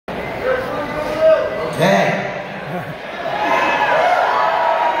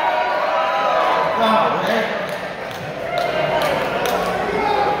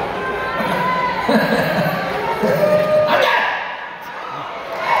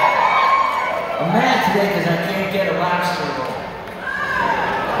I'm mad today because I can't get a lobster roll.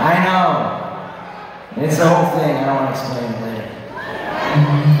 I know. It's the whole thing. I don't want to explain it later.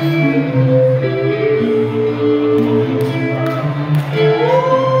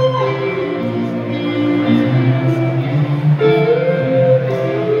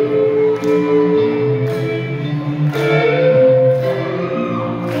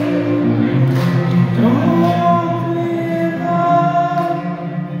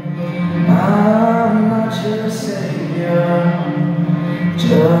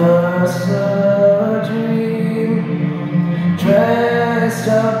 Just a dream, dressed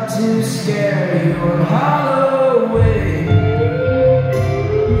up to scare you on Halloween.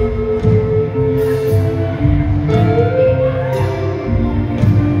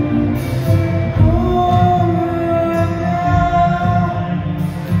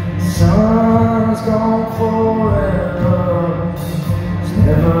 Sun's gone forever, it's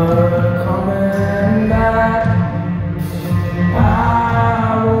never coming back. I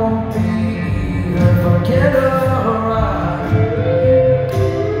won't be here if I get alright.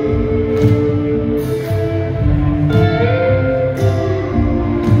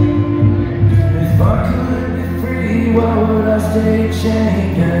 If I could be free, why would I stay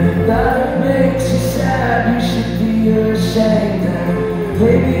chained? And if that makes you sad, you should be ashamed. And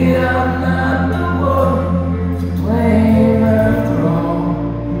maybe I'm not the one to blame after all.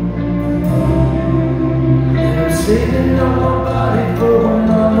 And I'm saving all my body for when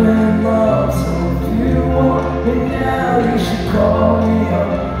I'm in love. So if you want me now, you should call me up,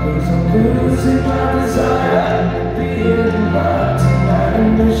 'cause I'm losing my desire to be in love tonight in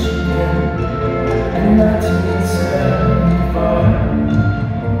Michigan in 1975.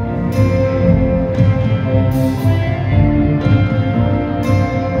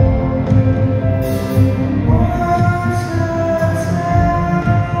 Once the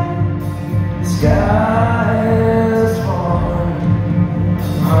sky is falling,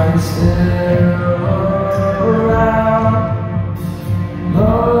 are you still around?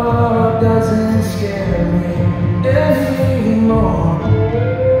 Love doesn't scare me anymore.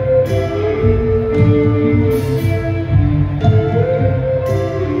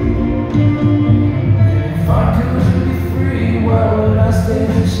 If I could be free, why would I stay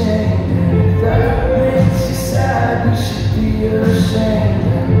chained? And if that makes you sad, you should be ashamed.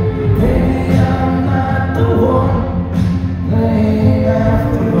 And maybe I'm not the one playing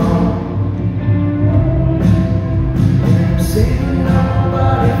after all. And I'm saving up my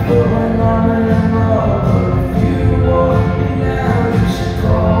body for when I'm in love. But if you want me now, you should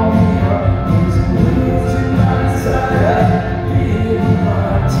call me up, 'cause I'm losing my desire to be in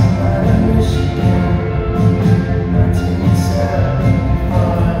love tonight in Michigan,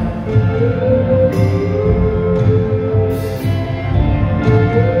 1975.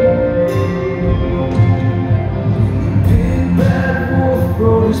 Big bad wolf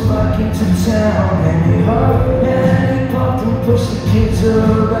rode his bike into town, and he hugged and he puffed and pushed the kids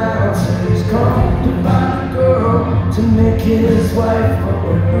around. So he's come to find a girl to make his wife, but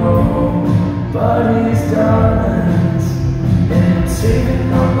with no